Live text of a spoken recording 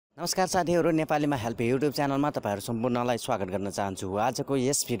नमस्कार साथीहरु, नेपालीमा हेल्प युट्युब च्यानलमा तपाईहरु सम्पूर्णलाई स्वागत गर्न चाहन्छु। आजको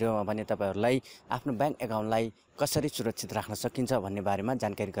यस भिडियोमा भने तपाईहरुलाई आफ्नो बैंक एकाउन्टलाई कसरी सुरक्षित राख्न सकिन्छ भन्ने बारेमा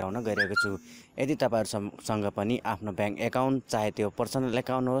जानकारी गराउन गइरहेको छु। यदि तपाईहरुसँग पनि आफ्नो बैंक एकाउन्ट, चाहे त्यो पर्सनल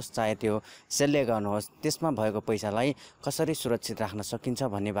एकाउन्ट होस्, चाहे त्यो सेल एकाउन्ट होस्, त्यसमा भएको पैसालाई कसरी सुरक्षित राख्न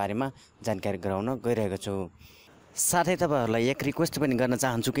सकिन्छ भन्ने बारेमा जानकारी गराउन गइरहेको छु। साथै तपाईहरुलाई एक रिक्वेस्ट पनि गर्न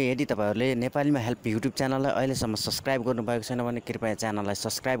चाहन्छु कि यदि तपाईहरुले नेपालीमा हेल्प युट्युब च्यानललाई अहिलेसम्म सब्स्क्राइब गर्नुभएको छैन भने कृपया च्यानललाई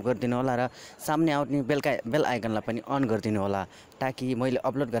सब्स्क्राइब गरिदिनु होला र सामने आउने बेल आइकनलाई पनि अन गरिदिनु होला, ताकि मैले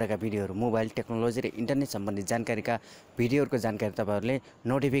अपलोड गरेका भिडियोहरु, मोबाइल टेक्नोलोजी र इन्टरनेट सम्बन्धी जानकारीका भिडियोहरुको जानकारी तपाईहरुले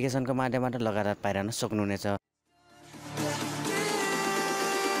नोटिफिकेसनको माध्यमबाट लगातार पाइरहन सक्नुहुनेछ।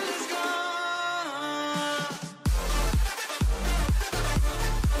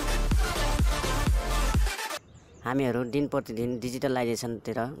 हामीहरु दिन प्रतिदिन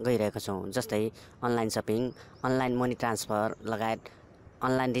डिजिटलाइजेसनतिर गइरहेका छौं, जस्तै online shopping, online money transfer लगायत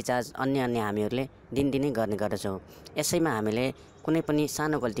अनलाइन रिचार्ज अन्य हामीहरुले दिनदिनै गर्ने गर्दछौं। यसैमा हामीले कुनै पनि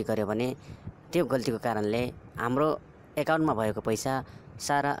सानो गल्ती गर्यो भने त्यो गल्तीको कारणले हाम्रो एकाउन्टमा भएको पैसा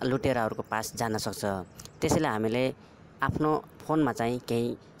सारा लुटेराहरुको पास जान सक्छ। त्यसैले हामीले आफ्नो फोनमा चाहिँ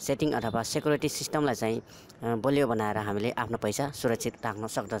केही सेटिङ अथवा सेक्युरिटी सिस्टमलाई चाहिँ बलियो बनाएर हामीले आफ्नो पैसा सुरक्षित राख्न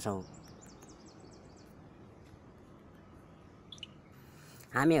सक्दछौं।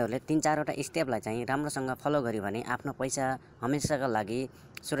 हामीहरुले 3-4 वटा स्टेपलाई चाहिँ राम्रोसँग फलो गर्यो भने आफ्नो पैसा हमेशाका लागि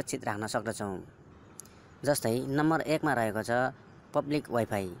सुरक्षित राख्न सक्दछौं। जस्तै नम्बर 1 मा रहेको छ पब्लिक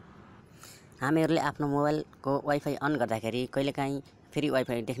वाइफाई। हामीहरुले आफ्नो मोबाइलको वाइफाई अन गर्दाखेरि कहिलेकाहीँ फ्री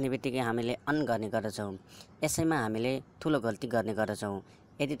वाइफाई देख्नेबित्तिकै हामीले अन गर्ने गर्दछौं। यसैमा हामीले ठूलो गल्ती गर्ने गर्दछौं।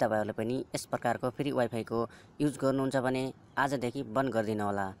 यदि तपाईहरुले पनि यस प्रकारको फ्री वाइफाईको युज गर्नुहुन्छ भने आजदेखि बन्द गरिदिनु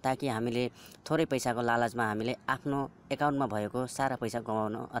होला, ताकि हामीले थोरै पैसाको लालचमा हामीले आफ्नो एकाउन्टमा भएको सारा पैसा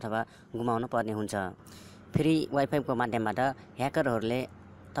गुमाउन पर्ने हुन्छ। फ्री वाइफाईको माध्यमबाट ह्याकरहरूले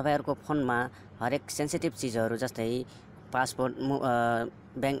तपाईहरुको फोनमा हरेक सेन्सिटिभ चीजहरु जस्तै password,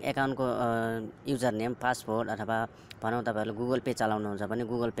 bank एकाउन्टको user name, password अथवा भनौं तपाईहरुले गुगल पे चलाउनुहुन्छ भने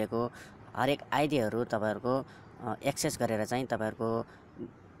गुगल पे को हरेक आइडीहरु तपाईहरुको एक्सेस गरेर चाहिँ तपाईहरुको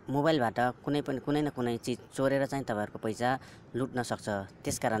मोबाइलबाट कुनै न कुनै चीज चोरेर चाहिँ तपाईहरुको पैसा लुट्न सक्छ।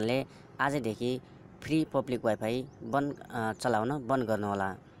 त्यसकारणले आजदेखि फ्री पब्लिक वाइफाई चलाउन बन्द गर्नु होला।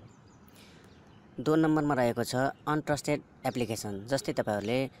 2 नम्बरमा रहेको छ अनट्रस्टेड एप्लिकेसन। जस्तै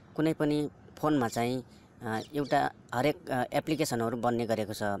तपाईहरुले कुनै पनि फोनमा चाहिँ एउटा हरेक एप्लिकेसनहरु बन्ने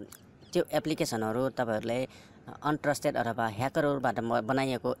गरेको छ। त्यो एप्लिकेसनहरु तपाईहरुले अनट्रस्टेड अथवा ह्याकरहरुबाट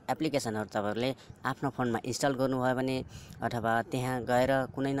बनाइएको एप्लिकेसनहरु तपाईहरुले आफ्नो फोनमा इन्स्टल गर्नुभयो भने अथवा त्यहाँ गएर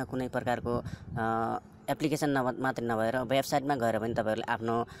कुनै न कुनै प्रकारको एप्लिकेसन मात्र नभएर वेबसाइटमा गएर पनि तपाईहरुले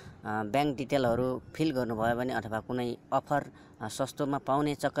आफ्नो बैंक डिटेलहरु फिल गर्नुभयो भने अथवा कुनै अफर सस्तोमा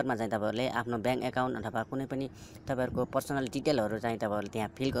पाउने चक्करमा चाहिँ तपाईहरुले आफ्नो बैंक एकाउन्ट अथवा कुनै पनि तपाईहरुको पर्सनल डिटेलहरु चाहिँ तपाईहरुले त्यहाँ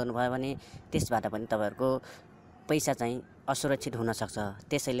फिल गर्नुभयो भने त्यसबाट पनि तपाईहरुको पैसा चाहिँ असुरक्षित हुन सक्छ।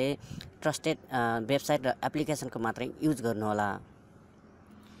 त्यसैले ट्रस्टेड वेबसाइट र एप्लिकेसनको मात्रै युज गर्नु होला।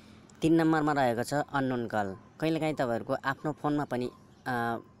 3 नम्बरमा रहेको छ अननोन कल। कहिलेकाहीँ तपाईहरुको आफ्नो फोनमा पनि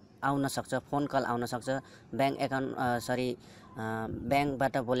आउन सक्छ, फोन कल आउन सक्छ।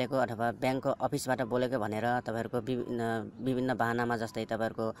 बैंकबाट बोलेको अथवा बैंकको अफिसबाट बोलेको भनेर तपाईहरुको विभिन्न बहानामा, जस्तै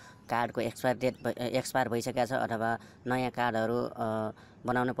तपाईहरुको कार्डको एक्सपायर भइसकेको छ अथवा नयाँ कार्डहरु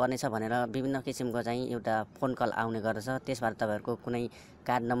बनाउनु पर्नेछ भनेर विभिन्न किसिमको चाहिँ एउटा फोन कल आउने गर्दछ। त्यसबाट तपाईहरुको कुनै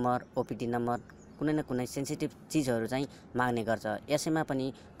कार्ड नम्बर, ओपीटी नम्बर, कुनै न कुनै सेन्सिटिभ चीजहरु चाहिँ माग्ने गर्छ। यसैमा पनि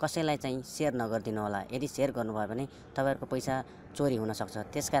कसैलाई चाहिँ शेयर नगर्दिनु होला। यदि शेयर गर्नुभयो भने तपाईहरुको पैसा चोरी हुन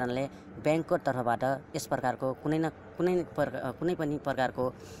सक्छ। त्यसकारणले बैंकको तर्फबाट यस प्रकारको कुनै पनि प्रकारको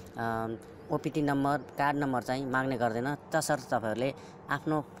ओपीटी नम्बर, कार्ड नम्बर चाहिँ माग्ने गर्दैन। तसर्थ तपाईहरुले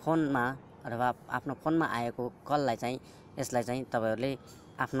आफ्नो फोनमा अथवा आफ्नो फोनमा आएको कललाई चाहिँ यसलाई चाहिँ तपाईहरुले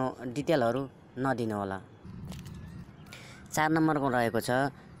आफ्नो डिटेलहरु नदिनु होला। 4 नम्बरको रहेको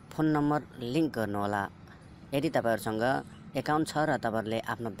छ फोन नम्बर लिंक गर्नु होला। यदि तपाईहरुसँग एकाउन्ट छ र तपाईहरुले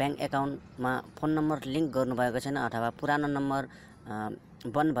आफ्नो बैंक एकाउन्टमा फोन नम्बर लिंक गर्नुभएको छैन अथवा पुरानो नम्बर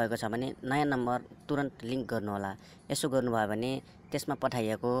बन्द भएको छ भने नयाँ नम्बर तुरन्त लिंक गर्नु होला। यसो गर्नुभयो भने त्यसमा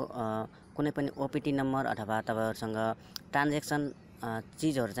पठाइएको कुनै पनि ओपीटी नम्बर अथवा तपाईहरुसँग ट्रान्ज्याक्सन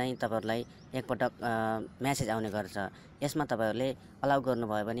चीजहरु चाहिँ तपाईहरुलाई एकपटक मेसेज आउने गर्छ। यसमा तपाईहरुले अलाउ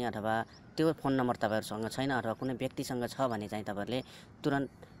गर्नुभयो भने अथवा त्यो फोन नम्बर तपाईहरुसँग छैन अथवा कुनै व्यक्तिसँग छ भने चाहिँ तपाईहरुले तुरन्त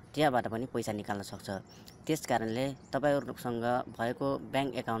त्यहाँबाट पनि पैसा निकाल्न सक्छ। त्यसकारणले तपाईहरुसँग भएको बैंक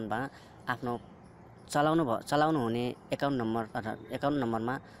एकाउन्टमा आफ्नो चलाउनु हुने एकाउन्ट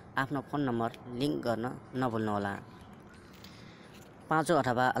नम्बरमा आफ्नो फोन नम्बर लिंक गर्न नभुल्नु होला। पाँचौं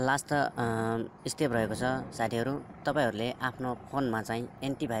अथवा लास्ट स्टेप रहेको छ साथीहरू, तपाईहरूले आफ्नो फोनमा चाहिँ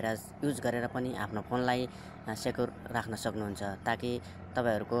एन्टिभाइरस युज गरेर पनि आफ्नो फोनलाई सेक्युर राख्न सक्नुहुन्छ, ताकि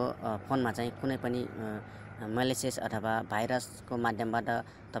तपाईहरूको फोनमा चाहिँ कुनै पनि मेलिसियस अथवा भाइरसको माध्यमबाट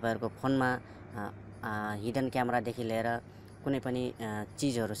तपाईहरूको फोनमा हिडन क्यामेरादेखि लिएर कुनै पनि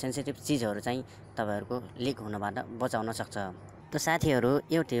चिजहरू, सेन्सिटिभ चिजहरू चाहिँ तपाईहरूको लिक हुनबाट बचाउन सक्छ। त साथीहरू,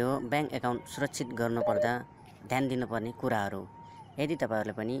 एउटै हो ब्याङ्क एकाउन्ट सुरक्षित गर्नुपर्दा ध्यान दिनुपर्ने कुराहरू। यदि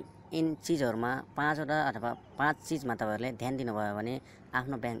तपाईहरूले पनि इन चिजहरूमा 5वटा अथवा 5 चिजमा तपाईहरूले ध्यान दिनुभयो भने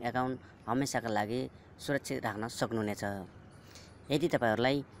आफ्नो ब्याङ्क एकाउन्ट हमेसाका लागि सुरक्षित राख्न सक्नुहुनेछ। यदि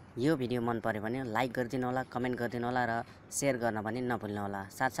तपाईहरूलाई यो भिडियो मन पर्यो भने लाइक गरिदिनु होला, कमेन्ट गरिदिनु होला र सेयर गर्न पनि नभुल्नु होला।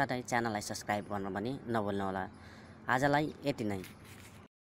 साथसाथै च्यानललाई सब्स्क्राइब गर्न पनि नभुल्नु होला। आजलाई यति नै।